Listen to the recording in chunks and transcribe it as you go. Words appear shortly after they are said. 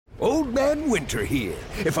Old Man Winter here.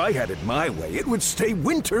 If I had it my way, it would stay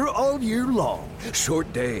winter all year long.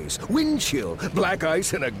 Short days, wind chill, black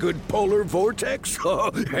ice, and a good polar vortex.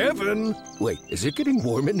 Oh, heaven. Wait, is it getting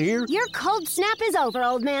warm in here? Your cold snap is over,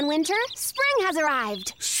 Old Man Winter. Spring has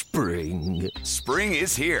arrived. Spring. Spring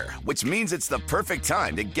is here, which means it's the perfect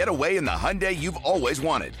time to get away in the Hyundai you've always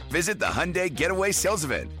wanted. Visit the Hyundai Getaway Sales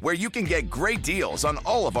Event, where you can get great deals on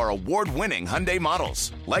all of our award-winning Hyundai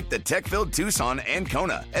models, like the tech-filled Tucson and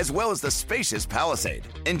Kona, as well as the spacious Palisade.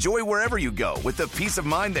 Enjoy wherever you go with the peace of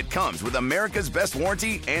mind that comes with America's best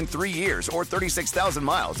warranty and 3 years or 36,000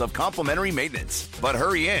 miles of complimentary maintenance. But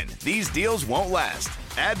hurry in, these deals won't last.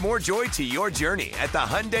 Add more joy to your journey at the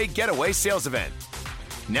Hyundai Getaway Sales Event.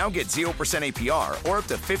 Now get 0% APR or up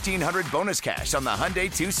to $1,500 bonus cash on the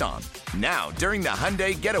Hyundai Tucson. Now, during the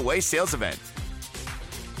Hyundai Getaway Sales Event.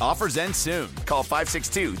 Offers end soon. Call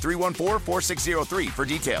 562-314-4603 for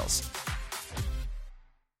details.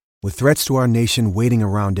 With threats to our nation waiting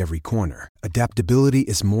around every corner, adaptability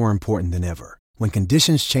is more important than ever. When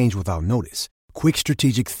conditions change without notice, quick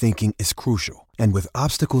strategic thinking is crucial. And with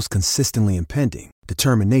obstacles consistently impending,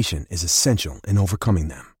 determination is essential in overcoming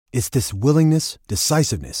them. It's this willingness,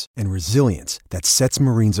 decisiveness, and resilience that sets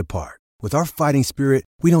Marines apart. With our fighting spirit,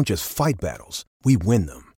 we don't just fight battles, we win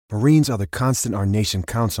them. Marines are the constant our nation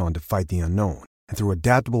counts on to fight the unknown. And through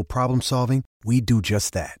adaptable problem solving, we do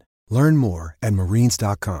just that. Learn more at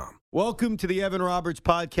marines.com. Welcome to the Evan Roberts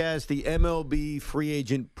Podcast, the MLB Free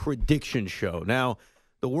Agent Prediction Show. Now,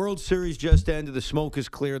 the World Series just ended. The smoke is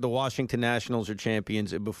clear. The Washington Nationals are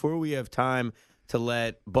champions. And before we have time to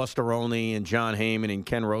let Buster Olney and John Heyman and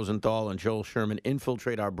Ken Rosenthal and Joel Sherman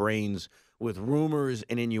infiltrate our brains with rumors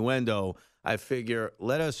and innuendo, I figure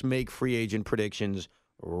let us make free agent predictions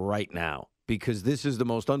right now, because this is the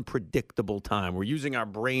most unpredictable time. We're using our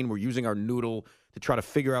brain, we're using our noodle to try to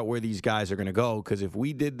figure out where these guys are going to go, because if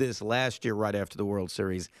we did this last year right after the World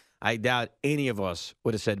Series, I doubt any of us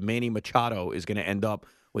would have said Manny Machado is going to end up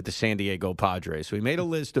with the San Diego Padres. So we made a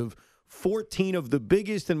list of 14 of the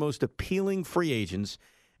biggest and most appealing free agents,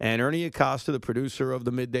 and Ernie Acosta, the producer of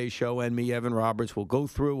the Midday Show, and me, Evan Roberts, will go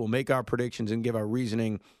through, we'll make our predictions and give our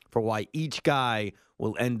reasoning for why each guy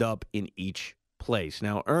will end up in each place.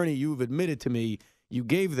 Now, Ernie, you've admitted to me you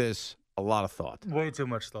gave this a lot of thought. Way too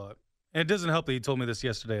much thought. And it doesn't help that you told me this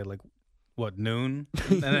yesterday at noon?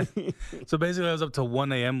 So basically I was up till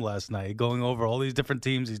 1 a.m. last night going over all these different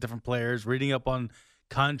teams, these different players, reading up on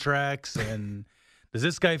contracts and does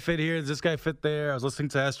this guy fit here? Does this guy fit there? I was listening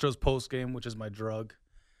to Astros postgame, which is my drug.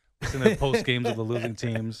 Listening to postgames of the losing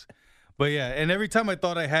teams. But, yeah, and every time I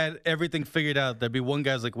thought I had everything figured out, there'd be one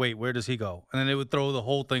guy's like, wait, where does he go? And then it would throw the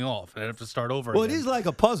whole thing off, and I'd have to start over Well, again. it is like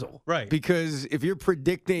a puzzle. Right. Because if you're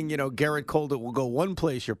predicting, Garrett Cole will go one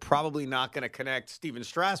place, you're probably not going to connect Steven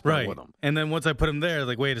Strasburg with him. And then once I put him there,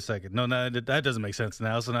 like, wait a second. No, that doesn't make sense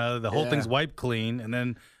now. So now the whole thing's wiped clean, and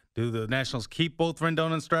then do the Nationals keep both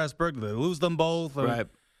Rendon and Strasburg? Do they lose them both? Right.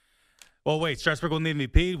 Well, wait, Strasburg won the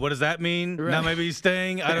MVP. What does that mean? Right. Now maybe he's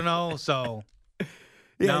staying? I don't know. So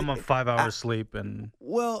now I'm on 5 hours sleep.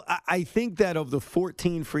 Well, I think that of the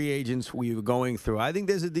 14 free agents we were going through, I think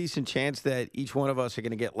there's a decent chance that each one of us are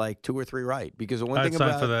going to get like 2 or 3 right. Because the one thing I'd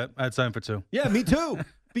sign for that. I'd sign for 2. Yeah, me too.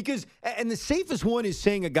 And the safest one is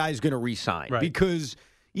saying a guy's going to re-sign. Right. Because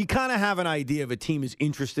you kind of have an idea if a team is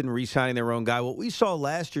interested in re-signing their own guy. What we saw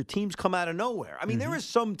last year, teams come out of nowhere. I mean, there are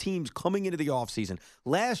some teams coming into the offseason.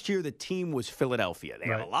 Last year, the team was Philadelphia. They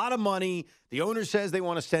have a lot of money. The owner says they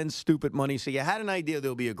want to spend stupid money, so you had an idea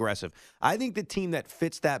they'll be aggressive. I think the team that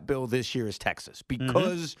fits that bill this year is Texas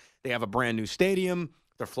because they have a brand-new stadium.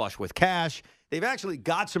 They're flush with cash. They've actually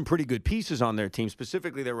got some pretty good pieces on their team,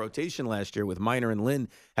 specifically their rotation last year with Minor and Lynn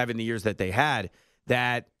having the years that they had,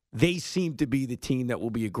 that they seem to be the team that will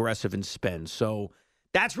be aggressive and spend. So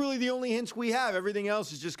that's really the only hints we have. Everything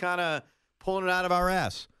else is just kind of pulling it out of our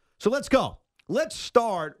ass. So let's go. Let's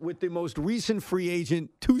start with the most recent free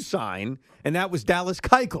agent to sign, and that was Dallas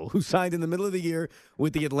Keuchel, who signed in the middle of the year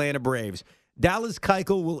with the Atlanta Braves. Dallas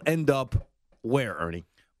Keuchel will end up where, Ernie?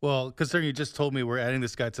 Well, considering you just told me we're adding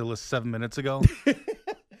this guy to the list 7 minutes ago.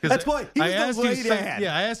 That's why he was the late ad.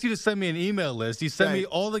 Yeah, I asked you to send me an email list. You sent me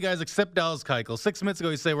all the guys except Dallas Keuchel. 6 minutes ago,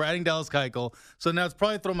 you say we're adding Dallas Keuchel. So now it's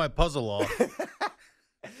probably throwing my puzzle off.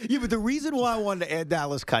 Yeah, but the reason why I wanted to add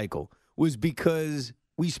Dallas Keuchel was because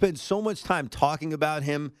we spent so much time talking about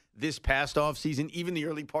him this past offseason, even the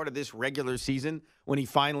early part of this regular season when he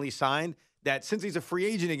finally signed, that since he's a free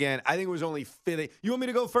agent again, I think it was only fitting. You want me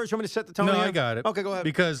to go first? You want me to set the tone? No, here? I got it. Okay, go ahead.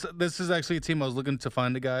 Because this is actually a team I was looking to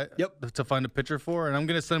find a guy. To find a pitcher for, and I'm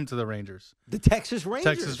going to send him to the Rangers. The Texas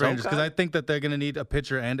Rangers. Because I think that they're going to need a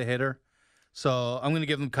pitcher and a hitter. So I'm going to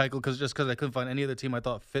give them Keuchel because I couldn't find any other team I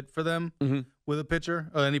thought fit for them with a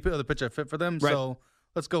pitcher, or any other pitcher fit for them. Right. So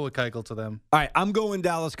let's go with Keuchel to them. All right, I'm going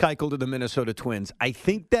Dallas Keuchel to the Minnesota Twins. I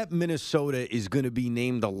think that Minnesota is going to be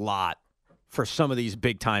named a lot for some of these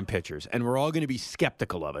big-time pitchers, and we're all going to be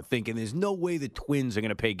skeptical of it, thinking there's no way the Twins are going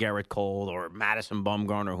to pay Garrett Cole or Madison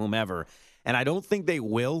Bumgarner or whomever. And I don't think they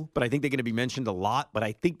will, but I think they're going to be mentioned a lot. But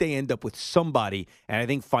I think they end up with somebody, and I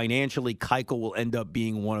think financially Keuchel will end up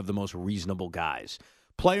being one of the most reasonable guys.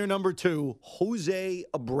 Player number 2, Jose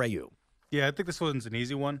Abreu. Yeah, I think this one's an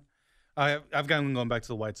easy one. I've got him going back to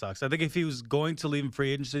the White Sox. I think if he was going to leave in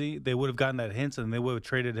free agency, they would have gotten that hint, and they would have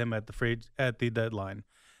traded him at the deadline.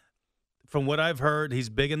 From what I've heard, he's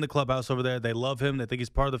big in the clubhouse over there. They love him. They think he's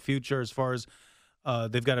part of the future as far as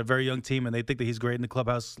they've got a very young team, and they think that he's great in the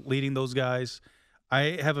clubhouse leading those guys.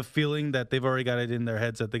 I have a feeling that they've already got it in their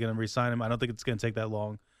heads that they're going to re-sign him. I don't think it's going to take that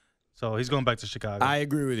long. So he's going back to Chicago. I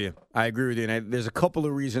agree with you. And there's a couple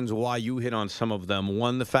of reasons why you hit on some of them.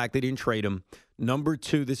 One, the fact they didn't trade him. Number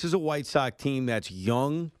 2, this is a White Sox team that's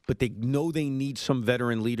young, but they know they need some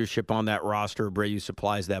veteran leadership on that roster. Abreu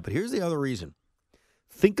supplies that. But here's the other reason.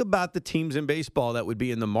 Think about the teams in baseball that would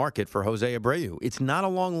be in the market for Jose Abreu. It's not a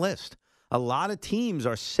long list. A lot of teams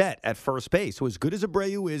are set at first base. So as good as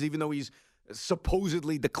Abreu is, even though he's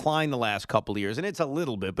supposedly declined the last couple of years, and it's a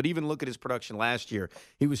little bit, but even look at his production last year,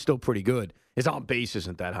 he was still pretty good. His on base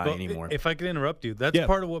isn't that high anymore. If I can interrupt you, that's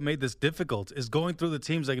part of what made this difficult is going through the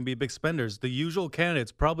teams that can be big spenders. The usual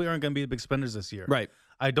candidates probably aren't going to be big spenders this year. Right.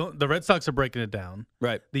 The Red Sox are breaking it down.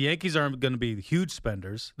 Right. The Yankees aren't going to be huge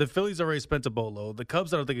spenders. The Phillies already spent a boatload. The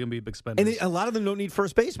Cubs I don't think are going to be big spenders. And a lot of them don't need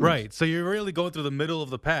first baseman. Right. So you're really going through the middle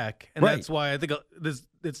of the pack. And that's why I think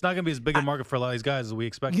it's not going to be as big a market for a lot of these guys as we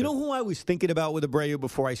expected. You know who I was thinking about with Abreu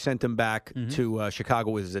before I sent him back to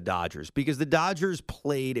Chicago was the Dodgers. Because the Dodgers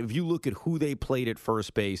played, if you look at who they played at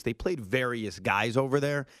first base, they played various guys over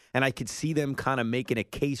there. And I could see them kind of making a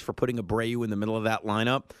case for putting Abreu in the middle of that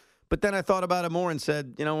lineup. But then I thought about it more and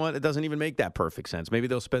said, you know what, it doesn't even make that perfect sense. Maybe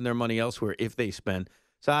they'll spend their money elsewhere if they spend.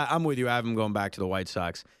 So I'm with you. I have them going back to the White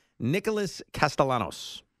Sox. Nicholas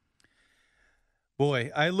Castellanos. Boy,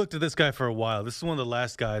 I looked at this guy for a while. This is one of the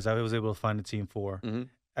last guys I was able to find a team for.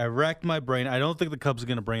 I racked my brain. I don't think the Cubs are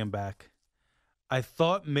going to bring him back. I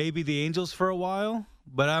thought maybe the Angels for a while,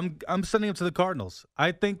 but I'm sending him to the Cardinals.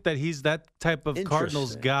 I think that he's that type of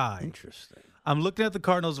Cardinals guy. Interesting. I'm looking at the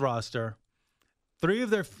Cardinals roster. 3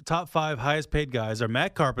 of their top 5 highest paid guys are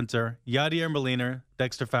Matt Carpenter, Yadier Molina,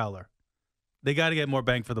 Dexter Fowler. They got to get more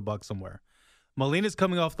bang for the buck somewhere. Molina's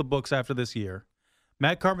coming off the books after this year.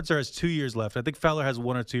 Matt Carpenter has 2 years left. I think Fowler has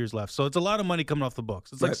 1 or 2 years left. So it's a lot of money coming off the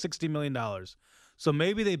books. It's like $60 million. So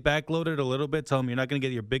maybe they backloaded a little bit, tell him you're not going to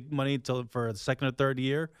get your big money until for the second or third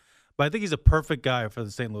year. But I think he's a perfect guy for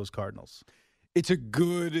the St. Louis Cardinals. It's a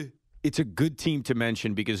good team to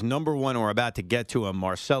mention because, number one, we're about to get to him,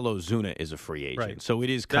 Marcelo Zuna is a free agent. Right. So it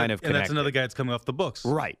is kind of connected. And that's another guy that's coming off the books.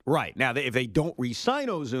 Right. Now, if they don't re-sign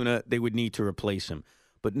Ozuna, they would need to replace him.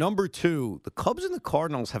 But number 2, the Cubs and the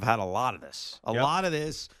Cardinals have had a lot of this. A lot of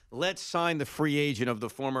this, let's sign the free agent of the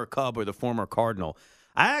former Cub or the former Cardinal.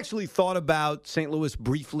 I actually thought about St. Louis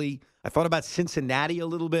briefly. I thought about Cincinnati a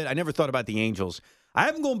little bit. I never thought about the Angels. I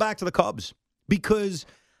haven't gone back to the Cubs because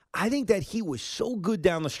I think that he was so good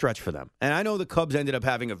down the stretch for them. And I know the Cubs ended up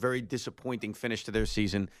having a very disappointing finish to their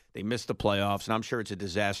season. They missed the playoffs, and I'm sure it's a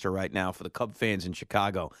disaster right now for the Cub fans in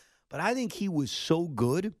Chicago. But I think he was so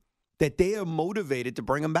good that they are motivated to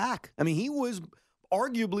bring him back. I mean, he was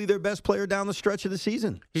arguably their best player down the stretch of the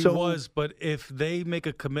season. He was, but if they make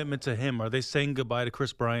a commitment to him, are they saying goodbye to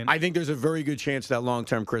Chris Bryant? I think there's a very good chance that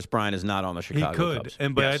long-term Chris Bryant is not on the Chicago Cubs. He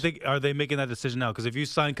could, but yes. I think, are they making that decision now? Because if you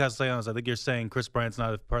sign Castellanos, I think you're saying Chris Bryant's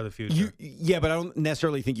not a part of the future. Yeah, but I don't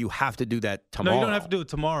necessarily think you have to do that tomorrow. No, you don't have to do it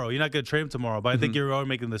tomorrow. You're not going to trade him tomorrow, but I think you're already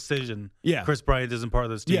making the decision. Yeah. Chris Bryant isn't part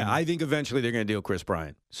of this team. Yeah, I think eventually they're going to deal Chris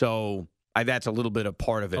Bryant. So that's a little bit of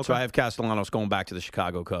part of it. Okay. So I have Castellanos going back to the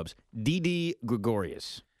Chicago Cubs. Didi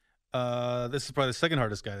Gregorius. This is probably the second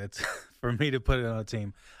hardest guy that's for me to put it on a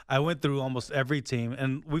team. I went through almost every team,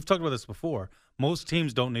 and we've talked about this before. Most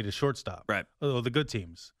teams don't need a shortstop. Right. Although the good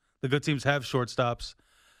teams have shortstops.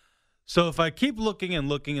 So if I keep looking and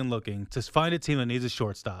looking and looking to find a team that needs a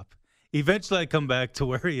shortstop, eventually I come back to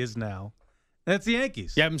where he is now. And that's the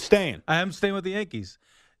Yankees. Yeah, I'm staying. I am staying with the Yankees.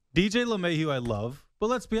 DJ LeMahieu I love, but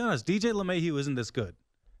let's be honest, DJ LeMahieu isn't this good.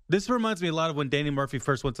 This reminds me a lot of when Danny Murphy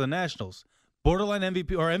first went to the Nationals. Borderline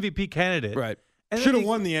MVP or MVP candidate. Right. Should have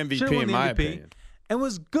won the MVP in my opinion. And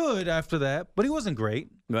was good after that, but he wasn't great.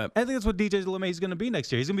 Right. I think that's what DJ LeMahieu is going to be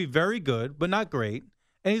next year. He's going to be very good, but not great.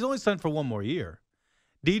 And he's only signed for 1 more year.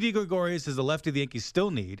 Didi Gregorius is the lefty the Yankees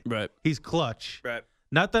still need. Right. He's clutch. Right.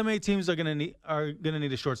 Not that many teams are gonna need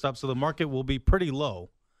a shortstop, so the market will be pretty low.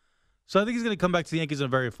 So I think he's gonna come back to the Yankees on a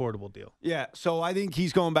very affordable deal. Yeah, so I think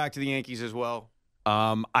he's going back to the Yankees as well.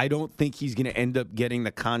 I don't think he's going to end up getting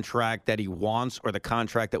the contract that he wants or the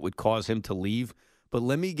contract that would cause him to leave. But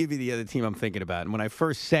let me give you the other team I'm thinking about. And when I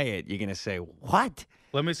first say it, you're going to say, what?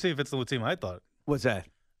 Let me see if it's the team I thought. What's that?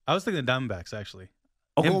 I was thinking the Diamondbacks, actually.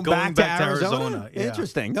 Oh, Him going back to Arizona? Yeah.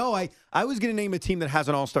 Interesting. No, I was going to name a team that has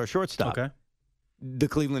an all-star shortstop. Okay. The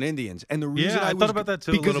Cleveland Indians. And the reason I thought about that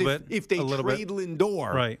too a little bit. If they trade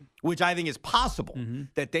Lindor, right, which I think is possible,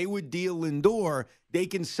 that they would deal Lindor, they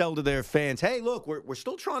can sell to their fans, hey, look, we're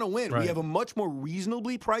still trying to win. Right. We have a much more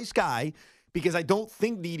reasonably priced guy because I don't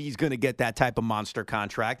think Didi's going to get that type of monster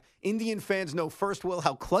contract. Indian fans know first well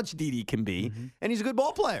how clutch Didi can be, and he's a good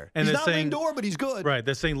ball player. And he's not saying, Lindor, but he's good. Right.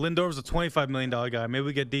 They're saying Lindor was a $25 million guy. Maybe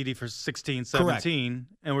we get Didi for 16, 17, correct,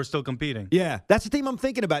 and we're still competing. Yeah, that's the team I'm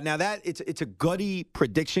thinking about. Now, that it's a gutty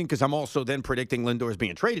prediction because I'm also then predicting Lindor's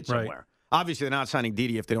being traded somewhere. Right. Obviously, they're not signing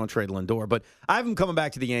Didi if they don't trade Lindor, but I have him coming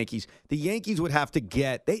back to the Yankees. The Yankees would have to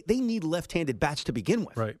get they need left-handed bats to begin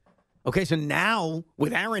with. Right. Okay, so now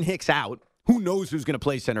with Aaron Hicks out, who knows who's going to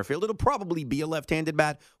play center field? It'll probably be a left-handed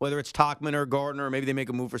bat, whether it's Tauchman or Gardner, or maybe they make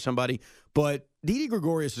a move for somebody. But Didi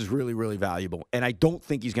Gregorius is really, really valuable, and I don't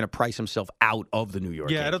think he's going to price himself out of the New York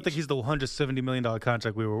Yankees. I don't think he's the $170 million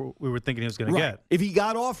contract we were thinking he was going to get. If he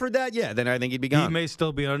got offered that, then I think he'd be gone. He may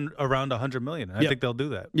still be around $100 million. I think they'll do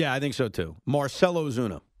that. Yeah, I think so too. Marcell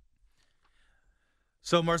Ozuna.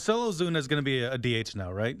 So Marcell Ozuna is going to be a DH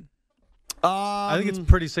now, right? I think it's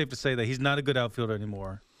pretty safe to say that he's not a good outfielder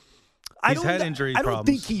anymore. He's had injury problems. I don't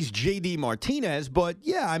think he's J.D. Martinez, but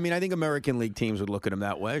I think American League teams would look at him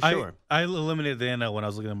that way. Sure. I eliminated the NL when I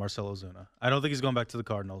was looking at Marcell Ozuna. I don't think he's going back to the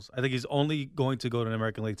Cardinals. I think he's only going to go to an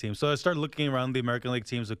American League team. So I started looking around the American League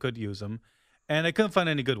teams that could use him, and I couldn't find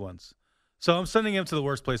any good ones. So I'm sending him to the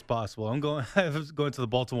worst place possible. I'm going to the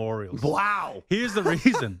Baltimore Orioles. Wow. Here's the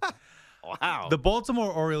reason. Wow. The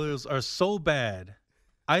Baltimore Orioles are so bad,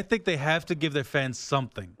 I think they have to give their fans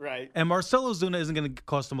something. Right. And Marcell Ozuna isn't going to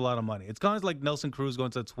cost them a lot of money. It's kind of like Nelson Cruz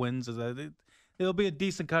going to the Twins. It'll be a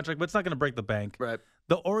decent contract, but it's not going to break the bank. Right.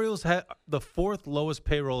 The Orioles have the fourth lowest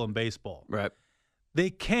payroll in baseball. Right. They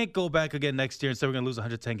can't go back again next year and say we're going to lose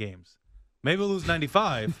 110 games. Maybe we'll lose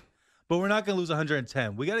 95, but we're not going to lose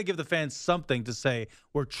 110. We got to give the fans something to say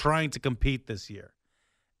we're trying to compete this year.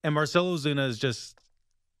 And Marcell Ozuna is just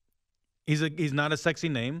he's not a sexy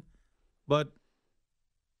name, but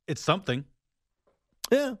it's something.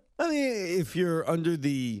 Yeah. I mean, if you're under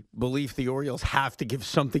the belief the Orioles have to give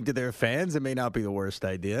something to their fans, it may not be the worst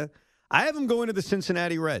idea. I have them going to the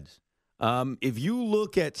Cincinnati Reds. If you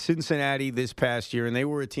look at Cincinnati this past year, and they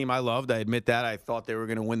were a team I loved, I admit that. I thought they were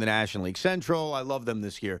going to win the National League Central. I love them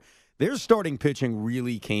this year. Their starting pitching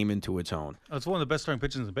really came into its own. It's one of the best starting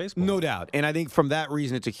pitchers in baseball. No doubt. And I think from that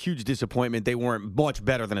reason, it's a huge disappointment. They weren't much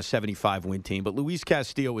better than a 75-win team. But Luis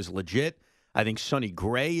Castillo is legit. I think Sonny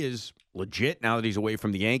Gray is legit now that he's away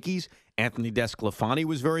from the Yankees. Anthony DeSclafani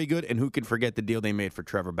was very good. And who can forget the deal they made for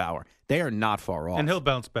Trevor Bauer? They are not far off. And he'll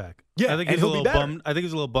bounce back. Yeah, I think he's a little bummed. I think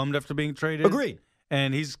he's a little bummed after being traded. Agreed.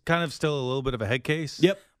 And he's kind of still a little bit of a head case.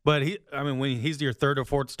 Yep. But when he's your third or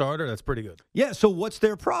fourth starter, that's pretty good. Yeah, so what's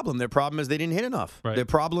their problem? Their problem is they didn't hit enough. Right. Their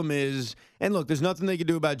problem is, and look, there's nothing they can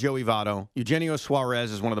do about Joey Votto. Eugenio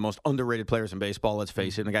Suarez is one of the most underrated players in baseball, let's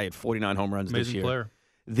face it. And the guy had 49 home runs this year. Player.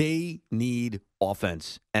 They need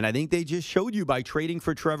offense. And I think they just showed you by trading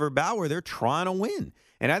for Trevor Bauer, they're trying to win.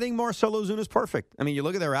 And I think Marcell Ozuna is perfect. I mean, you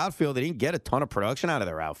look at their outfield, they didn't get a ton of production out of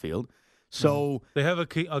their outfield. So they have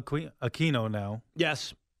Aquino now.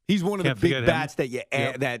 Yes. He's one of the big bats that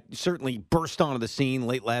that certainly burst onto the scene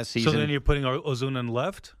late last season. So then you're putting Ozuna in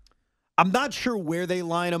left? I'm not sure where they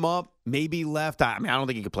line him up. Maybe left. I mean, I don't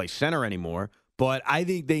think he could play center anymore. But I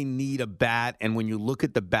think they need a bat. And when you look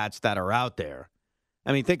at the bats that are out there,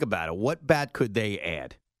 I mean, think about it. What bat could they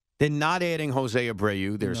add? They're not adding Jose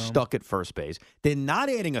Abreu. They're stuck at first base. They're not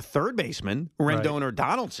adding a third baseman, Rendon or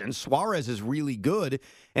Donaldson. Suarez is really good.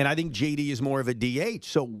 And I think JD is more of a DH.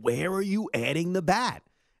 So where are you adding the bat?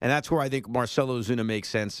 And that's where I think Marcell Ozuna makes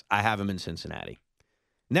sense. I have him in Cincinnati.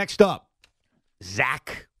 Next up,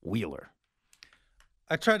 Zach Wheeler.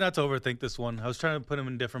 I tried not to overthink this one. I was trying to put him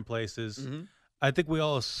in different places. Mm-hmm. I think we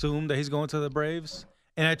all assume that he's going to the Braves.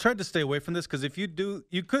 And I tried to stay away from this because if you do,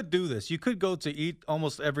 you could do this. You could go to eat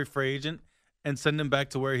almost every free agent and send him back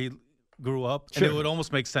to where he grew up. Sure. And it would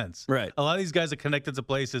almost make sense. Right. A lot of these guys are connected to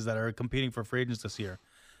places that are competing for free agents this year.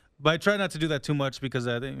 But I try not to do that too much because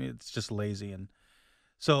I think it's just lazy.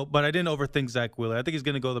 But I didn't overthink Zach Wheeler. I think he's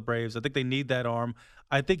going to go to the Braves. I think they need that arm.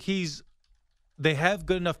 I think they have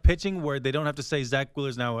good enough pitching where they don't have to say Zach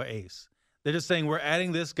Wheeler's now an ace. They're just saying we're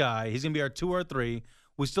adding this guy. He's going to be our 2 or 3.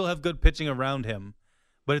 We still have good pitching around him.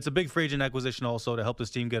 But it's a big free agent acquisition also to help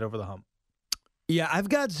this team get over the hump. Yeah, I've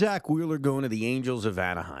got Zach Wheeler going to the Angels of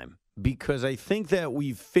Anaheim because I think that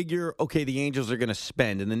we figure, okay, the Angels are going to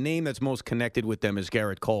spend, and the name that's most connected with them is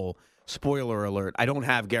Garrett Cole. Spoiler alert, I don't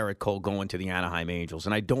have Garrett Cole going to the Anaheim Angels,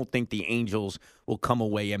 and I don't think the Angels will come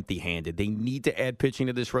away empty-handed. They need to add pitching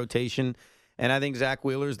to this rotation, and I think Zach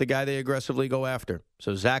Wheeler is the guy they aggressively go after.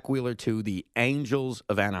 So Zach Wheeler to the Angels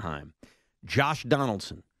of Anaheim. Josh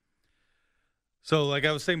Donaldson. So like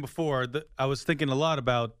I was saying before, I was thinking a lot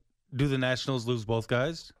about, do the Nationals lose both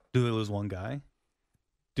guys? Do they lose one guy?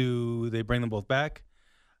 Do they bring them both back?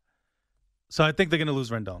 So I think they're going to lose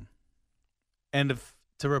Rendon. And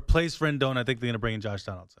to replace Rendon, I think they're going to bring in Josh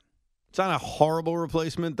Donaldson. It's not a horrible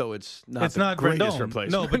replacement, though it's not greatest Rendon.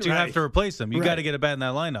 replacement. No, but you have to replace him. You got to get a bat in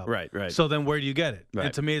that lineup. Right. So then where do you get it? Right.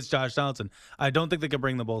 And to me, it's Josh Donaldson. I don't think they can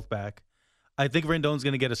bring them both back. I think Rendon's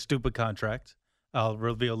going to get a stupid contract. I'll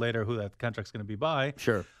reveal later who that contract's going to be by.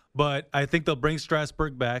 Sure. But I think they'll bring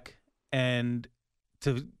Strasburg back, and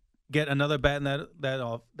to get another bat in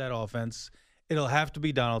that offense, it'll have to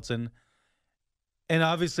be Donaldson. And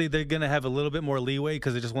obviously, they're going to have a little bit more leeway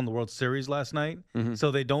because they just won the World Series last night. Mm-hmm.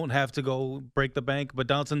 So they don't have to go break the bank. But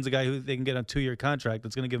Donaldson's a guy who they can get a 2-year contract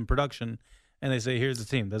that's going to give him production. And they say, here's the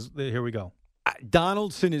team. Here we go.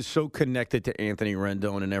 Donaldson is so connected to Anthony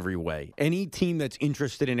Rendon in every way. Any team that's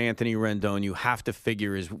interested in Anthony Rendon, you have to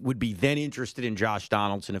figure would be then interested in Josh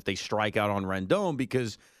Donaldson if they strike out on Rendon,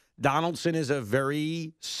 because Donaldson is a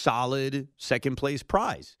very solid second-place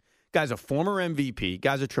prize. Guy's a former MVP.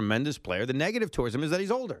 Guy's a tremendous player. The negative towards him is that he's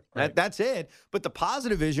older. Right. That's it. But the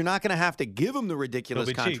positive is you're not going to have to give him the ridiculous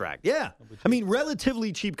contract. Cheap. Yeah. I mean,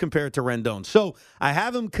 relatively cheap compared to Rendon. So I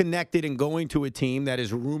have him connected and going to a team that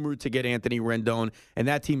is rumored to get Anthony Rendon, and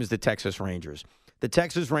that team is the Texas Rangers. The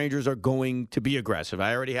Texas Rangers are going to be aggressive.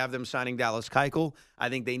 I already have them signing Dallas Keuchel. I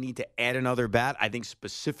think they need to add another bat. I think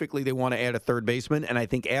specifically they want to add a third baseman. And I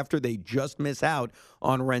think after they just miss out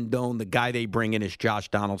on Rendon, the guy they bring in is Josh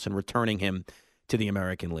Donaldson, returning him to the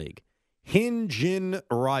American League. Hyun-Jin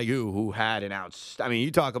Ryu, who had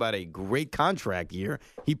you talk about a great contract year.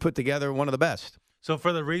 He put together one of the best. So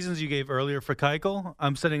for the reasons you gave earlier for Keuchel,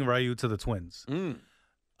 I'm sending Ryu to the Twins.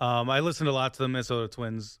 I listened a lot to the Minnesota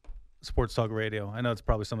Twins sports talk radio. I know it's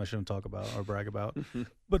probably something I shouldn't talk about or brag about.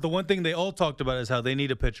 But the one thing they all talked about is how they need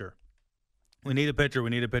a pitcher. We need a pitcher. We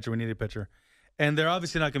need a pitcher. We need a pitcher. And they're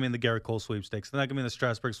obviously not going to be in the Garrett Cole sweepstakes. They're not going to be in the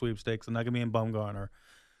Strasburg sweepstakes. They're not going to be in Bumgarner.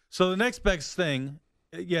 So the next best thing,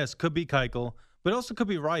 yes, could be Keuchel, but also could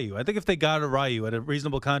be Ryu. I think if they got a Ryu at a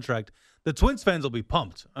reasonable contract, the Twins fans will be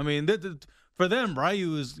pumped. I mean, for them,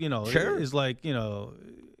 Ryu is, is like,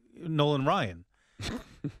 Nolan Ryan.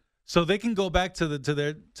 So they can go back to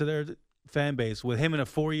their fan base with him in a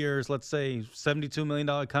 4 years, let's say $72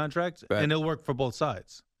 million contract, and it'll work for both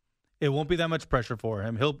sides. It won't be that much pressure for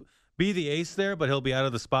him. He'll be the ace there, but he'll be out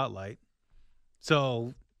of the spotlight.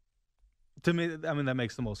 So to me, that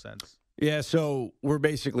makes the most sense. Yeah, so we're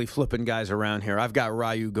basically flipping guys around here. I've got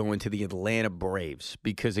Ryu going to the Atlanta Braves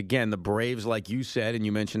because, again, the Braves, like you said, and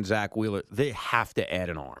you mentioned Zach Wheeler, they have to add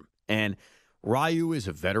an arm. And Ryu is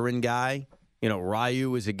a veteran guy.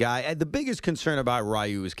 Ryu is a guy. The biggest concern about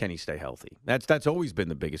Ryu is, can he stay healthy? That's always been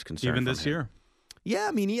the biggest concern. Even this year? Yeah,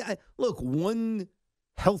 I mean, look, one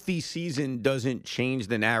healthy season doesn't change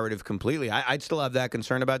the narrative completely. I'd still have that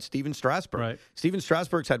concern about Steven Strasburg. Right. Steven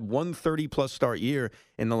Strasburg's had 130-plus start year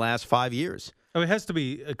in the last 5 years. It has to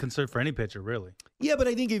be a concern for any pitcher, really. Yeah, but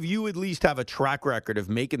I think if you at least have a track record of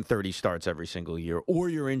making 30 starts every single year, or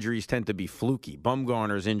your injuries tend to be fluky,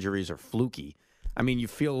 Bumgarner's injuries are fluky, you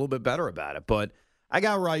feel a little bit better about it. But I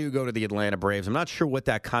got Ryu go to the Atlanta Braves. I'm not sure what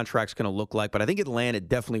that contract's going to look like, but I think Atlanta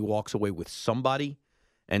definitely walks away with somebody.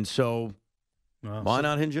 And so why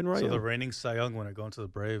not Hyun-Jin Ryu? So the reigning Cy Young winner going to the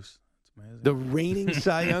Braves. It's amazing. The reigning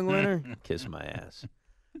Cy Young winner? Kiss my ass.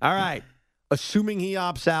 All right. Assuming he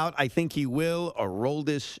opts out, I think he will,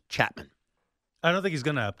 Aroldis Chapman. I don't think he's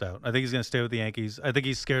going to opt out. I think he's going to stay with the Yankees. I think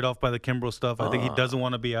he's scared off by the Kimbrel stuff. I think he doesn't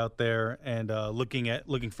want to be out there and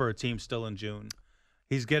looking for a team still in June.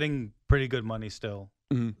 He's getting pretty good money still.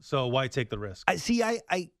 Mm-hmm. So why take the risk?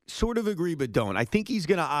 I sort of agree, but don't. I think he's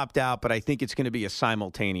going to opt out, but I think it's going to be a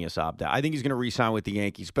simultaneous opt out. I think he's going to re-sign with the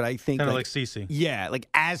Yankees, but I think kind of like CeCe. Yeah,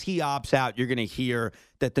 as he opts out, you're going to hear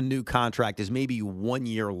that the new contract is maybe 1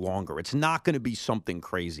 year longer. It's not going to be something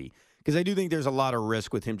crazy because I do think there's a lot of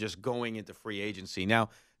risk with him just going into free agency. Now,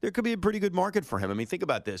 there could be a pretty good market for him. Think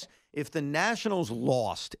about this. If the Nationals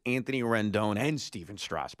lost Anthony Rendon and Steven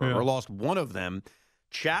Strasburg, or lost one of them,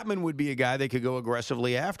 Chapman would be a guy they could go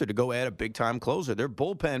aggressively after to go add a big-time closer. Their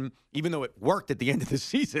bullpen, even though it worked at the end of the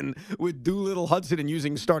season with Doolittle, Hudson, and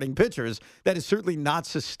using starting pitchers, that is certainly not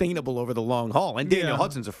sustainable over the long haul. And Daniel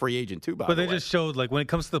Hudson's a free agent, too, by the way. But they just showed, like, when it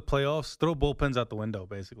comes to the playoffs, throw bullpens out the window,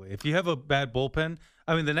 basically. If you have a bad bullpen,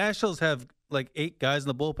 I mean, the Nationals have, like, 8 guys in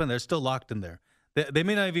the bullpen. They're still locked in there. They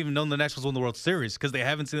may not have even known the Nationals won the World Series because they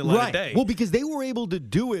haven't seen the light of day. Well, because they were able to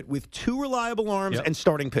do it with 2 reliable arms and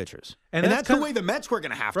starting pitchers. And that's the way the Mets were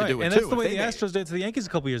going to have to do it, and that's the way the Astros did to the Yankees a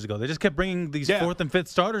couple years ago. They just kept bringing these 4th and 5th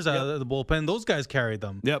starters out of the bullpen. Those guys carried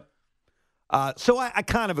them. Yep. So I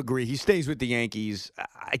kind of agree. He stays with the Yankees.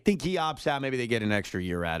 I think he opts out. Maybe they get an extra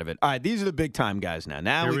year out of it. All right, these are the big-time guys now.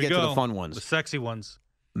 Now we get to the fun ones. The sexy ones.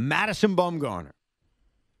 Madison Bumgarner.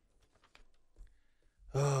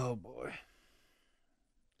 Oh, boy.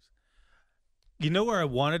 You know where I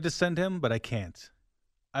wanted to send him, but I can't.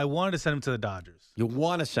 I wanted to send him to the Dodgers. You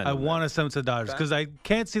want to send him? I want to send him to the Dodgers because I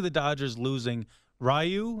can't see the Dodgers losing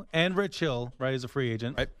Ryu and Rich Hill. Ryu's a free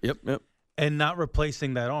agent. Right. Yep. And not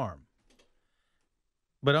replacing that arm.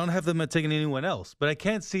 But I don't have them taking anyone else. But I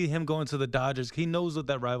can't see him going to the Dodgers. He knows what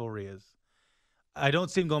that rivalry is. I don't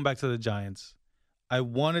see him going back to the Giants. I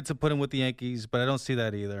wanted to put him with the Yankees, but I don't see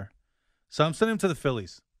that either. So I'm sending him to the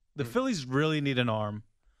Phillies. The Phillies really need an arm.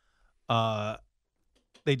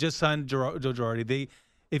 They just signed Joe Girardi.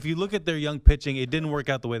 If you look at their young pitching, it didn't work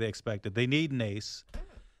out the way they expected. They need an ace.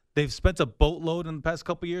 They've spent a boatload in the past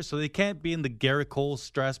couple of years, so they can't be in the Garrett Cole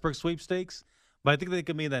Strasburg sweepstakes. But I think they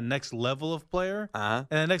can be that next level of player. And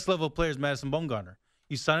that next level of player is Madison Bumgarner.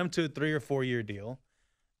 You sign him to a 3 or 4 year deal,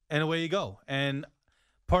 and away you go. And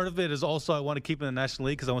part of it is also I want to keep him in the National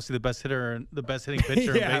League because I want to see the best hitter and the best hitting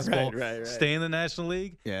pitcher in baseball stay in the National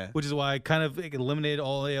League. Yeah. Which is why I kind of eliminated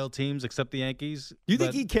all AL teams except the Yankees. You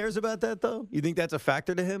think he cares about that, though? You think that's a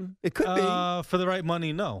factor to him? It could be. For the right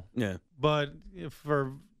money, no. Yeah. But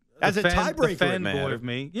for as a tiebreaker, the fanboy of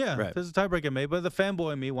me, there's a tiebreaker in me, but the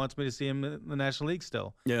fanboy in me wants me to see him in the National League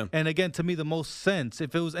still. Yeah. And again, to me, the most sense,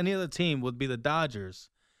 if it was any other team, would be the Dodgers.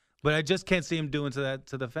 But I just can't see him doing to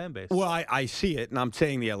the fan base. Well, I see it, and I'm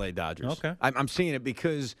saying the L.A. Dodgers. Okay. I'm seeing it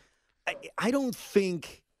because I don't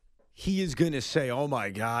think he is going to say, oh,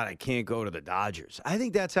 my God, I can't go to the Dodgers. I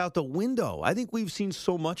think that's out the window. I think we've seen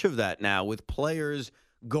so much of that now with players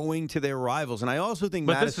going to their rivals. And I also think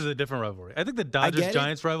this is a different rivalry. I think the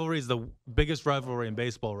Dodgers-Giants rivalry is the biggest rivalry in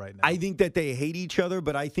baseball right now. I think that they hate each other,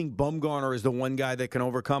 but I think Bumgarner is the one guy that can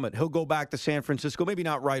overcome it. He'll go back to San Francisco, maybe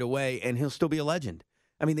not right away, and he'll still be a legend.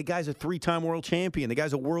 I mean, the guy's a 3-time world champion. The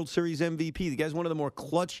guy's a World Series MVP. The guy's one of the more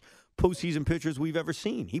clutch postseason pitchers we've ever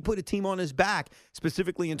seen. He put a team on his back,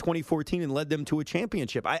 specifically in 2014, and led them to a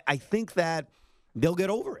championship. I think that they'll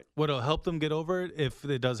get over it. What'll help them get over it, if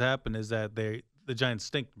it does happen, is that the Giants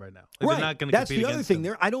stink right now. Right. They're not going to compete against him. That's the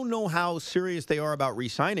other thing. I don't know how serious they are about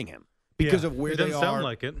re-signing him because of where they are. It doesn't sound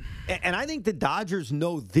like it. And I think the Dodgers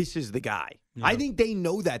know this is the guy. Yeah. I think they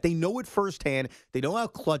know that. They know it firsthand. They know how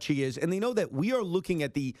clutch he is. And they know that we are looking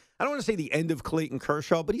at I don't want to say the end of Clayton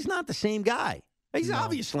Kershaw, but he's not the same guy. He's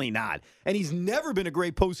obviously not. And he's never been a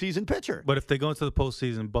great postseason pitcher. But if they go into the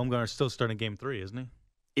postseason, Bumgarner's still starting Game 3, isn't he?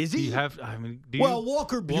 Is he?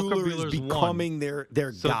 Walker Buehler is becoming their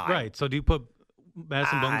guy. Right. So do you put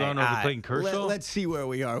Madison Bumgarner over Clayton Kershaw? Let's see where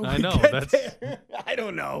we are. I know. I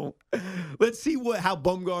don't know. Let's see how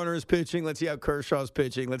Bumgarner is pitching. Let's see how Kershaw's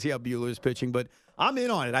pitching. Let's see how Buehler is pitching. But I'm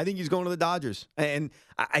in on it. I think he's going to the Dodgers. And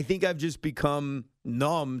I think I've just become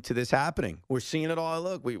numb to this happening. We're seeing it all.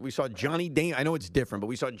 Look, we saw Johnny Damon. I know it's different, but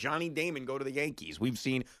we saw Johnny Damon go to the Yankees. We've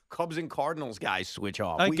seen Cubs and Cardinals guys switch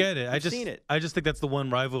off. I get it. We've seen it. I just think that's the one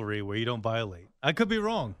rivalry where you don't violate. I could be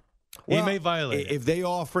wrong. He may violate if they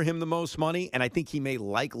offer him the most money, and I think he may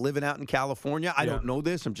like living out in California. I don't know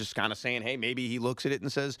this. I'm just kind of saying, hey, maybe he looks at it and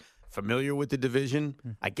says, familiar with the division.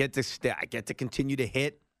 I get to continue to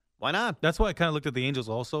hit. Why not? That's why I kind of looked at the Angels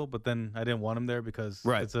also, but then I didn't want him there because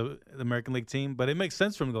it's an American League team. But it makes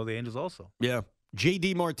sense for him to go to the Angels also. Yeah.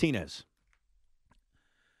 J.D. Martinez.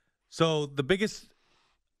 So the biggest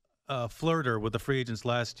flirter with the free agents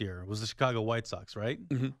last year was the Chicago White Sox, right?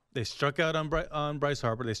 Mm-hmm. They struck out on Bryce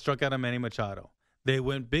Harper. They struck out on Manny Machado. They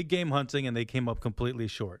went big game hunting, and they came up completely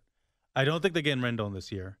short. I don't think they're getting Rendon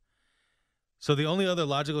this year. So the only other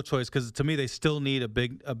logical choice, because to me they still need a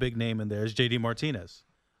big name in there, is J.D. Martinez.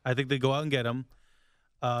 I think they go out and get him.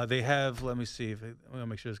 They have, let me see, I'm going to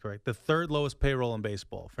make sure it's correct, the 3rd lowest payroll in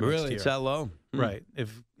baseball for next year. Really? It's that low? Right.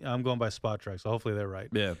 If I'm going by Spot Track, so hopefully they're right.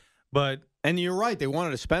 Yeah. And you're right. They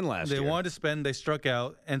wanted to spend last year. They wanted to spend. They struck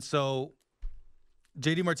out. And so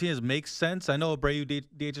J.D. Martinez makes sense. I know Abreu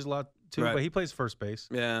DHs a lot too, but he plays first base.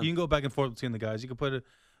 Yeah. You can go back and forth between the guys. You can put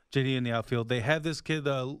J.D. in the outfield. They have this kid,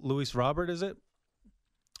 Luis Robert, is it?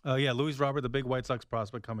 Yeah, Luis Robert, the big White Sox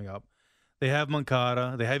prospect coming up. They have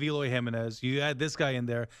Moncada. They have Eloy Jimenez. You add this guy in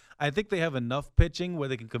there. I think they have enough pitching where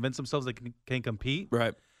they can convince themselves they can compete.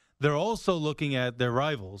 Right. They're also looking at their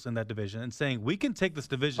rivals in that division and saying, we can take this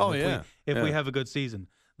division if we have a good season.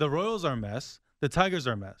 The Royals are a mess. The Tigers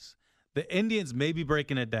are a mess. The Indians may be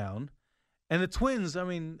breaking it down. And the Twins, I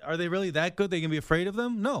mean, are they really that good? They can be afraid of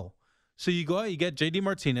them? No. So you go out, you get J.D.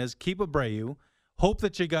 Martinez, keep Abreu, hope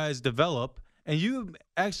that your guys develop, and you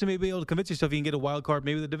actually may be able to convince yourself you can get a wild card,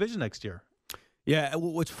 maybe the division next year. Yeah,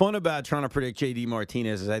 what's fun about trying to predict J.D.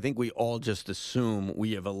 Martinez is I think we all just assume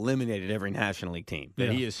we have eliminated every National League team,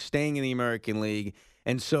 that he is staying in the American League.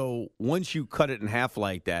 And so once you cut it in half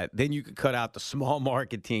like that, then you can cut out the small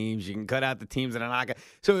market teams. You can cut out the teams that are not going to.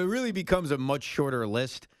 So it really becomes a much shorter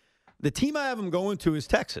list. The team I have them going to is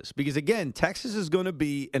Texas because, again, Texas is going to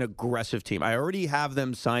be an aggressive team. I already have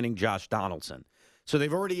them signing Josh Donaldson. So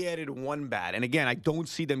they've already added one bat. And, again, I don't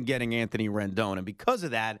see them getting Anthony Rendon. And because of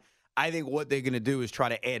that, I think what they're going to do is try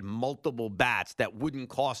to add multiple bats that wouldn't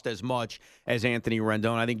cost as much as Anthony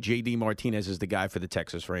Rendon. I think J.D. Martinez is the guy for the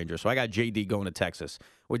Texas Rangers. So I got J.D. going to Texas.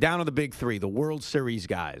 We're down to the big three, the World Series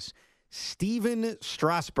guys. Steven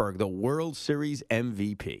Strasburg, the World Series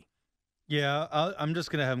MVP. Yeah, I'm just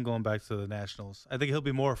going to have him going back to the Nationals. I think he'll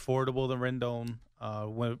be more affordable than Rendon.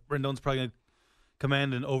 When Rendon's probably going to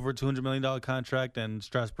command an over $200 million contract, and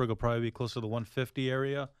Strasburg will probably be closer to the 150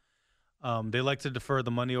 area. They like to defer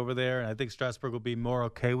the money over there, and I think Strasburg will be more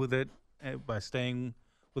okay with it by staying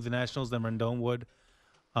with the Nationals than Rendon would.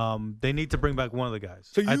 They need to bring back one of the guys.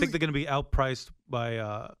 So I think they're going to be outpriced by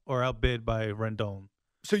or outbid by Rendon.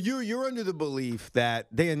 So you're under the belief that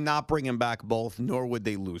they are not bringing back both, nor would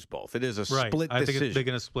they lose both. It is a split decision. I think they're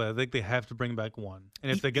going to split. I think they have to bring back one,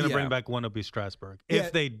 and if they're going to bring back one, it'll be Strasburg.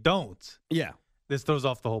 If they don't, this throws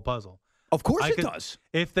off the whole puzzle. Of course it does.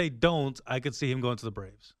 If they don't, I could see him going to the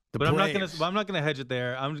Braves. I'm not going to hedge it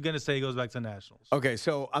there. I'm going to say he goes back to the Nationals. Okay,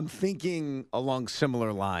 so I'm thinking along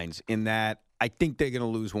similar lines in that I think they're going to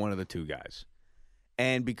lose one of the two guys.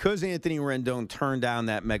 And because Anthony Rendon turned down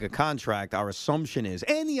that mega contract, our assumption is,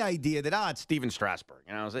 and the idea that, it's Steven Strasburg.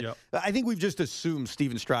 You know, I think we've just assumed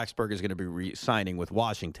Steven Strasburg is going to be re-signing with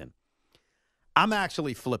Washington. I'm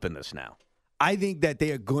actually flipping this now. I think that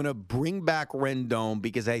they are going to bring back Rendon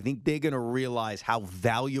because I think they're going to realize how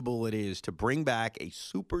valuable it is to bring back a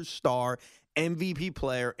superstar MVP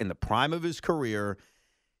player in the prime of his career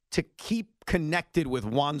to keep connected with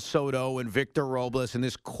Juan Soto and Victor Robles and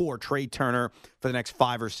this core Trey Turner for the next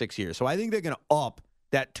 5 or 6 years. So I think they're going to up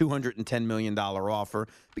that $210 million offer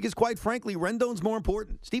because, quite frankly, Rendon's more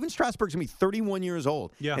important. Steven Strasburg's going to be 31 years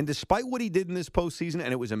old. Yeah. And despite what he did in this postseason,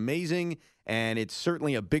 and it was amazing, and it's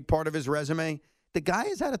certainly a big part of his resume, the guy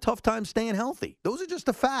has had a tough time staying healthy. Those are just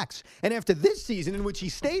the facts. And after this season in which he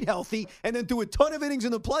stayed healthy and then threw a ton of innings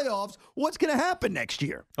in the playoffs, what's going to happen next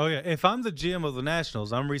year? Oh, yeah. If I'm the GM of the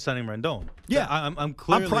Nationals, I'm re-signing Rendon. Yeah. I'm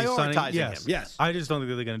clearly prioritizing him. Yes. I just don't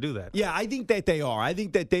think they're going to do that. Yeah, I think that they are. I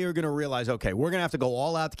think that they are going to realize, okay, we're going to have to go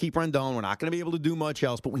all out to keep Rendon. We're not going to be able to do much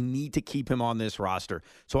else, but we need to keep him on this roster.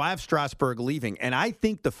 So I have Strasburg leaving, and I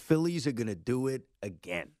think the Phillies are going to do it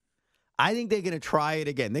again. I think they're going to try it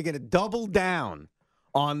again. They're going to double down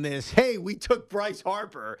on this, hey, we took Bryce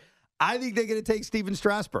Harper. I think they're going to take Steven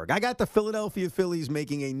Strasburg. I got the Philadelphia Phillies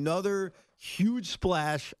making another huge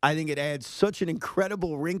splash. I think it adds such an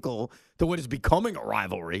incredible wrinkle to what is becoming a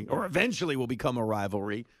rivalry, or eventually will become a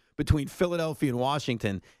rivalry, between Philadelphia and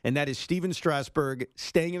Washington, and that is Steven Strasburg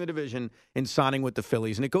staying in the division and signing with the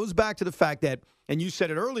Phillies. And it goes back to the fact that, and you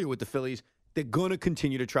said it earlier with the Phillies, they're going to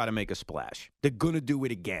continue to try to make a splash. They're going to do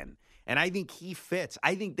it again. And I think he fits.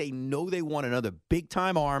 I think they know they want another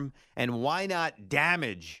big-time arm, and why not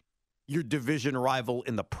damage your division rival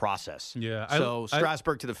in the process? Yeah. So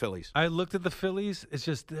Strasburg to the Phillies. I looked at the Phillies. It's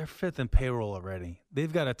just they're fifth in payroll already.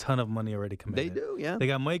 They've got a ton of money already committed. They do, yeah. They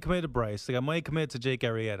got money committed to Bryce. They got money committed to Jake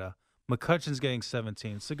Arrieta. McCutchen's getting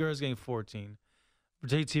 17. Segura's getting 14.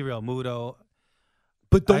 JT Realmuto.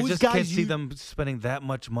 But those I just guys can't see them spending that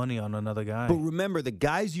much money on another guy. But remember, the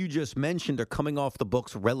guys you just mentioned are coming off the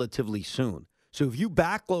books relatively soon. So if you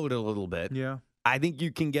backload a little bit, I think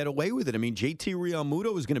you can get away with it. I mean, JT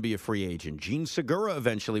Realmuto is going to be a free agent. Gene Segura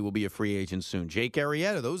eventually will be a free agent soon. Jake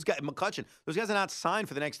Arrieta, those guys, McCutchen, those guys are not signed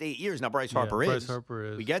for the next 8 years. Now Bryce Harper is. Bryce Harper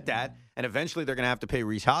is. We get that. And eventually they're going to have to pay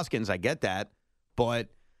Reese Hoskins. I get that. But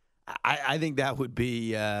I think that would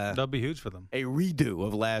be that'd be huge for them. A redo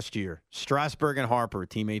of last year. Strasburg and Harper,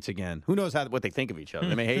 teammates again. Who knows what they think of each other?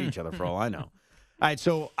 They may hate each other for all I know. All right,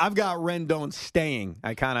 so I've got Rendon staying.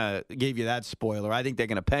 I kind of gave you that spoiler. I think they're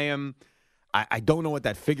going to pay him. I don't know what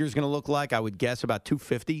that figure is going to look like. I would guess about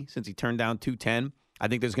 $250 since he turned down $210. I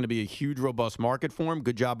think there's going to be a huge, robust market for him.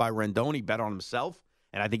 Good job by Rendon. He bet on himself,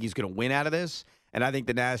 and I think he's going to win out of this. And I think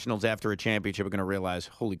the Nationals, after a championship, are going to realize,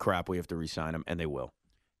 holy crap, we have to re-sign him, and they will.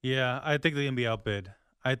 Yeah, I think they're going to be outbid.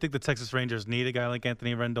 I think the Texas Rangers need a guy like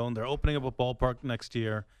Anthony Rendon. They're opening up a ballpark next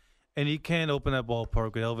year, and you can't open that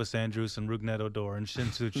ballpark with Elvis Andrus and Rougned Odor and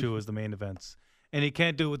Shin-Soo Choo as the main events. And he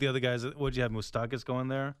can't do it with the other guys. What'd you have, Moustakas going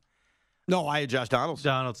there? No, I had Josh Donaldson.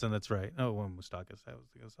 Donaldson, that's right. Oh, well, Moustakas. I was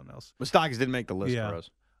thinking of something else. Moustakas didn't make the list for us.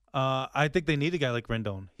 I think they need a guy like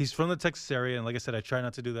Rendon. He's from the Texas area, and like I said, I try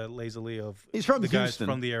not to do that lazily of he's from the Houston.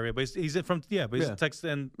 guys from the area. But he's from he's a Texas,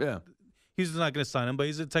 and Houston's not going to sign him, but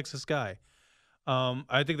he's a Texas guy.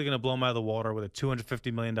 I think they're going to blow him out of the water with a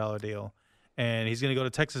 $250 million deal, and he's going to go to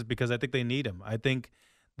Texas because I think they need him. I think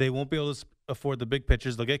they won't be able to afford the big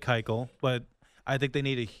pitchers. They'll get Keuchel, but I think they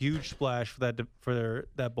need a huge splash for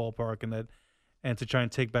that ballpark and to try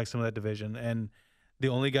and take back some of that division. And the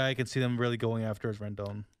only guy I can see them really going after is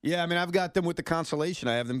Rendon. Yeah, I mean, I've got them with the consolation.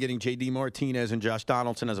 I have them getting J.D. Martinez and Josh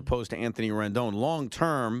Donaldson as opposed to Anthony Rendon. Long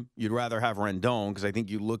term, you'd rather have Rendon because I think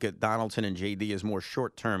you look at Donaldson and J.D. as more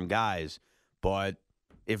short-term guys. But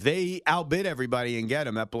if they outbid everybody and get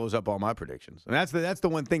him, that blows up all my predictions. And that's the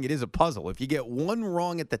one thing. It is a puzzle. If you get one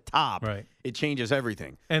wrong at the top, it changes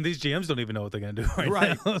everything. And these GMs don't even know what they're going to do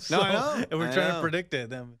right now. So, no, I know. And we're trying to predict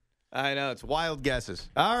it. I know. It's wild guesses.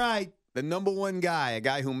 All right. The number one guy, a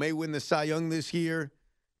guy who may win the Cy Young this year,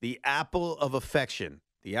 the apple of affection,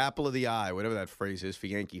 the apple of the eye, whatever that phrase is for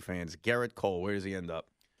Yankee fans, Garrett Cole. Where does he end up?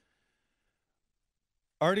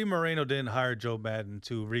 Artie Moreno didn't hire Joe Madden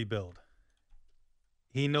to rebuild.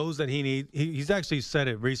 He knows that he's actually said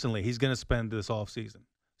it recently. He's going to spend this offseason.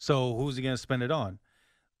 So who's he going to spend it on?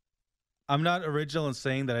 I'm not original in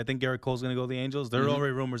saying that I think Garrett Cole's going to go to the Angels. There are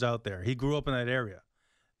already rumors out there. He grew up in that area.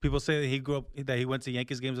 People say that he went to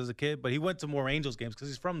Yankees games as a kid, but he went to more Angels games because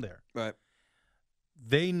he's from there. Right.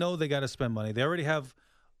 They know they got to spend money. They already have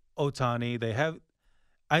Ohtani.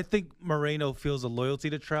 I think Moreno feels a loyalty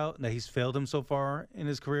to Trout and that he's failed him so far in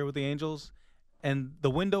his career with the Angels. And the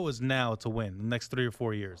window is now to win the next 3 or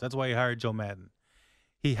 4 years. That's why he hired Joe Madden.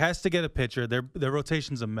 He has to get a pitcher. Their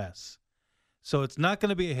rotation's a mess. So it's not going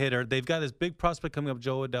to be a hitter. They've got this big prospect coming up,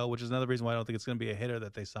 Joe Adell, which is another reason why I don't think it's going to be a hitter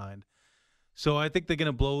that they signed. So I think they're going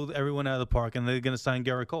to blow everyone out of the park, and they're going to sign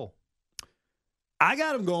Garrett Cole. I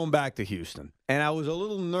got him going back to Houston, and I was a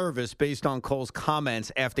little nervous based on Cole's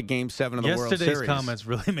comments after Game 7 of the World Series. Yesterday's comments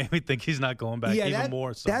really made me think he's not going back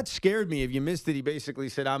more so. That scared me. If you missed it, he basically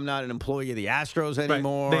said, I'm not an employee of the Astros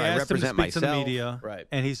anymore. Right. They I asked represent him to speak myself. to the media,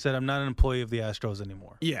 and he said, I'm not an employee of the Astros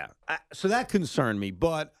anymore. Yeah. So that concerned me,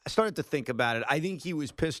 but I started to think about it. I think he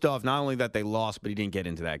was pissed off not only that they lost, but he didn't get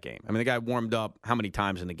into that game. I mean, the guy warmed up how many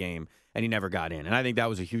times in the game, and he never got in. And I think that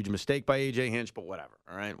was a huge mistake by A.J. Hinch, but whatever,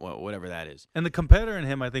 all right? Whatever that is. And the competitor in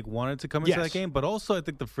him, I think, wanted to come into that game, but also I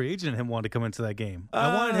think the free agent in him wanted to come into that game.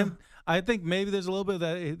 I wanted him. I think maybe there's a little bit of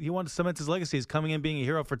that. He wanted to cement his legacy. He's coming in being a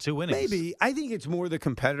hero for 2 innings. Maybe. I think it's more the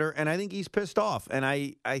competitor, and I think he's pissed off. And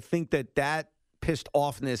I think that pissed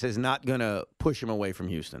offness is not going to push him away from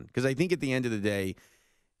Houston. Because I think at the end of the day,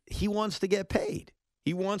 he wants to get paid.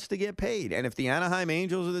 He wants to get paid. And if the Anaheim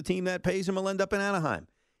Angels are the team that pays him, he'll end up in Anaheim.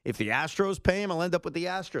 If the Astros pay him, I'll end up with the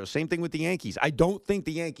Astros. Same thing with the Yankees. I don't think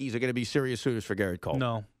the Yankees are going to be serious suitors for Garrett Cole.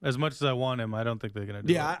 No. As much as I want him, I don't think they're going to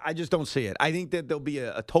do it. Yeah, I just don't see it. I think that there'll be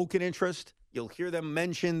a token interest. You'll hear them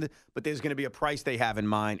mentioned, but there's going to be a price they have in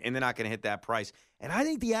mind, and they're not going to hit that price. And I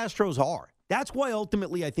think the Astros are. That's why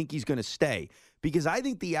ultimately I think he's going to stay, because I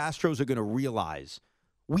think the Astros are going to realize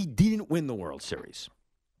we didn't win the World Series.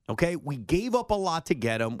 Okay, we gave up a lot to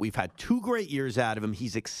get him. We've had 2 great years out of him.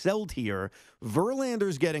 He's excelled here.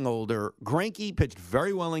 Verlander's getting older. Greinke pitched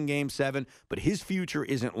very well in Game 7, but his future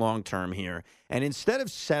isn't long-term here. And instead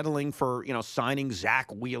of settling for, signing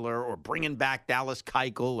Zach Wheeler or bringing back Dallas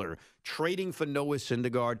Keuchel or trading for Noah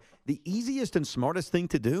Syndergaard, the easiest and smartest thing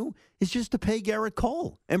to do is just to pay Garrett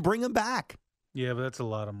Cole and bring him back. Yeah, but that's a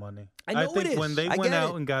lot of money. I think it is. When they went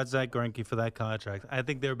out and got Zach Greinke for that contract, I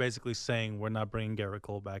think they're basically saying we're not bringing Garrett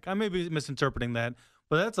Cole back. I may be misinterpreting that,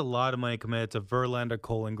 but that's a lot of money committed to Verlander,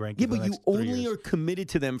 Cole, and Greinke. Yeah, for the but you next 3 only years. are committed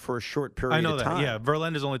to them for a short period of time. I know that. Yeah,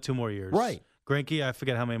 Verlander's only 2 more years. Right. Greinke, I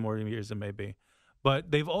forget how many more years it may be. But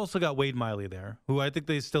they've also got Wade Miley there, who I think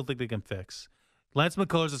they still think they can fix. Lance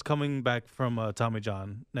McCullers is coming back from Tommy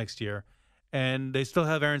John next year, and they still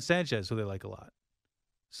have Aaron Sanchez, who they like a lot.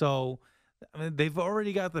 So they've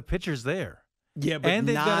already got the pitchers there. Yeah, but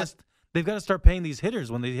they've got to start paying these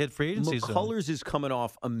hitters when they hit free agency. McCullers is coming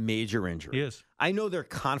off a major injury. Yes. I know they're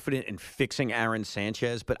confident in fixing Aaron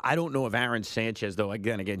Sanchez, but I don't know if Aaron Sanchez, though,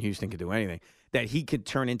 again, Houston could do anything. that he could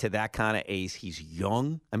turn into that kind of ace. He's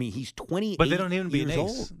young. I mean, he's 28 But they don't even be an ace.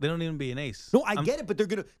 old. They don't even be an ace. No, I get it, but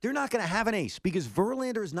they're not going to have an ace because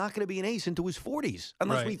Verlander is not going to be an ace into his 40s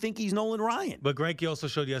unless we think he's Nolan Ryan. But Greinke also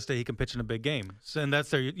showed yesterday he can pitch in a big game, and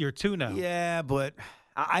that's your two now. Yeah, but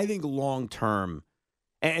I think long term,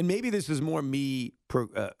 and maybe this is more me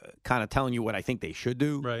kind of telling you what I think they should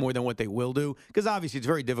do more than what they will do, because obviously it's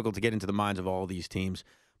very difficult to get into the minds of all of these teams.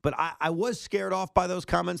 But I was scared off by those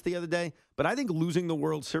comments the other day. But I think losing the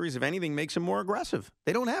World Series, if anything, makes them more aggressive.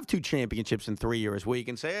 They don't have 2 championships in 3 years where you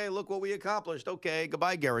can say, hey, look what we accomplished. Okay,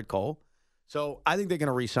 goodbye, Garrett Cole. So I think they're going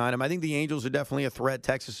to re-sign him. I think the Angels are definitely a threat.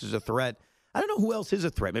 Texas is a threat. I don't know who else is a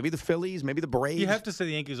threat. Maybe the Phillies, maybe the Braves. You have to say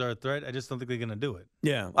the Yankees are a threat. I just don't think they're going to do it.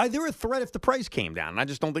 Yeah. They're a threat if the price came down. I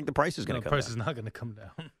just don't think the price is going to come down. The price is not going to come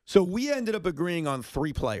down. So we ended up agreeing on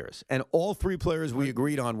 3 players, and all 3 players we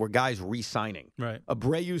agreed on were guys re-signing. Right.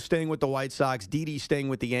 Abreu staying with the White Sox, Didi staying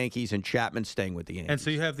with the Yankees, and Chapman staying with the Yankees. And so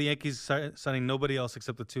you have the Yankees signing nobody else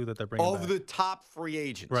except the 2 that they're bringing back. Of the top free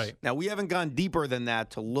agents. Right. Now, we haven't gone deeper than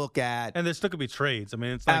that to look at. And there still could be trades. I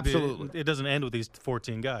mean, it's like Absolutely. it doesn't end with these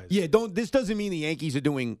 14 guys. Yeah, this doesn't mean the Yankees are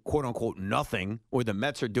doing quote-unquote nothing or the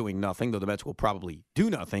Mets are doing nothing, though the Mets will probably do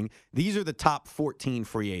nothing. These are the top 14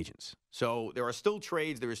 free agents. So there are still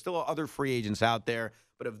trades. There are still other free agents out there.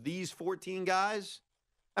 But of these 14 guys,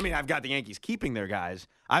 I mean, I've got the Yankees keeping their guys.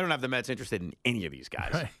 I don't have the Mets interested in any of these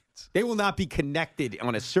guys. Right. They will not be connected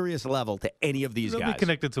on a serious level to any of these They'll guys. be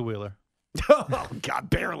connected to Wheeler. Oh, God,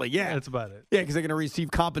 barely, yeah. That's about it. Yeah, because they're going to receive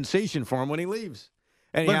compensation for him when he leaves.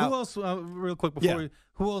 Anyhow, But who else, real quick,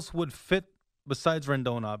 who else would fit, besides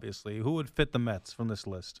Rendon, obviously, who would fit the Mets from this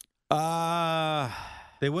list?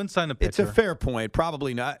 They wouldn't sign a pitcher. It's a fair point.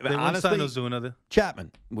 Probably not. They Honestly, wouldn't sign Ozuna.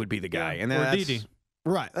 Chapman would be the guy. Yeah, and or Didi.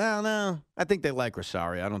 Right. Well, no. I think they like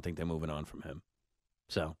Rosario. I don't think they're moving on from him.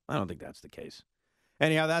 So I don't think that's the case.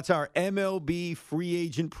 Anyhow, that's our MLB free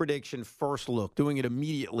agent prediction first look. Doing it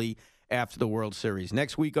immediately after the World Series.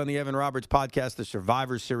 Next week on the Evan Roberts podcast, the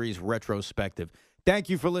Survivor Series retrospective. Thank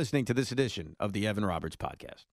you for listening to this edition of the Evan Roberts podcast.